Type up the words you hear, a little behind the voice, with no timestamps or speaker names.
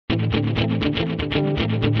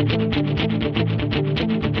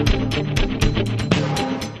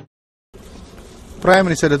Prime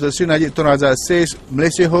Minister Datuk Seri Najib Razak says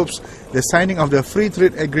Malaysia hopes the signing of the free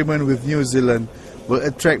trade agreement with New Zealand will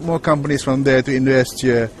attract more companies from there to invest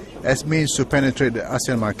here as means to penetrate the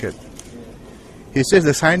ASEAN market. He says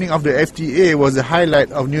the signing of the FTA was the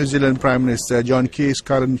highlight of New Zealand Prime Minister John Key's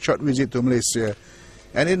current short visit to Malaysia,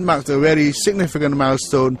 and it marked a very significant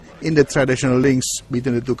milestone in the traditional links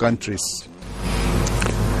between the two countries.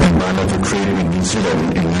 Bilateral trade with New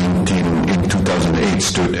Zealand in 2008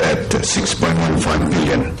 stood at 6.15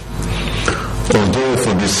 billion. Although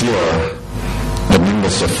for this year the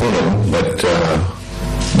numbers have fallen, but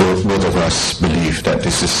both of us believe that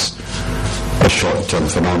this is a short-term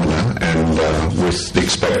phenomenon, and with the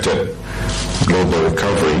expected global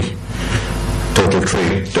recovery, total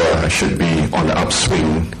trade should be on the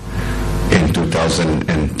upswing in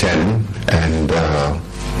 2010 and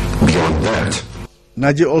beyond that.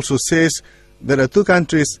 Najib also says that the two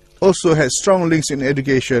countries also had strong links in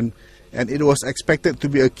education, and it was expected to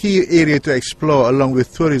be a key area to explore along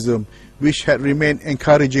with tourism, which had remained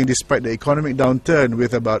encouraging despite the economic downturn,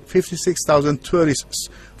 with about 56,000 tourists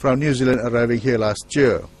from New Zealand arriving here last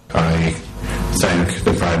year. I thank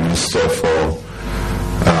the Prime Minister for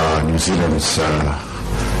New Zealand's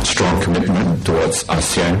strong commitment towards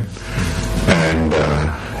ASEAN and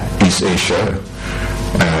East Asia,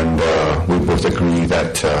 and we both agree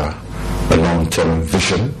that a long-term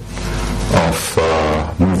vision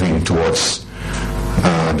of moving towards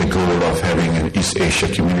the goal of having an East Asia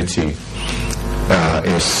community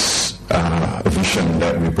is a vision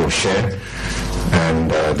that we both share,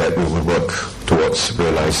 and that we will work towards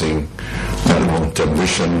realizing that long-term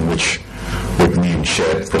vision, which would mean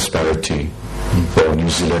shared prosperity for New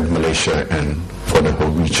Zealand, Malaysia, and for the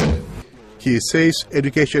whole region. He says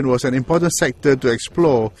education was an important sector to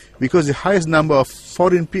explore because the highest number of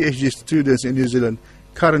foreign PhD students in New Zealand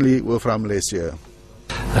currently were from Malaysia.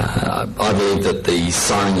 I believe that the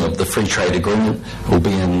signing of the Free Trade Agreement will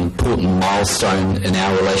be an important milestone in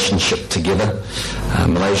our relationship together.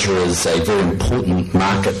 Malaysia is a very important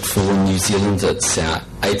market for New Zealand. It's our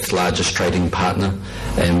 8th largest trading partner,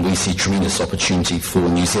 and we see tremendous opportunity for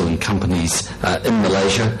New Zealand companies in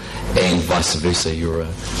Malaysia, and vice versa. You're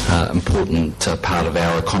an important part of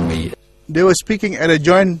our economy. They were speaking at a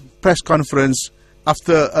joint press conference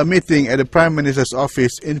after a meeting at the Prime Minister's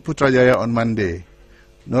office in Putrajaya on Monday.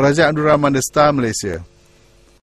 Razak, The Star, Malaysia.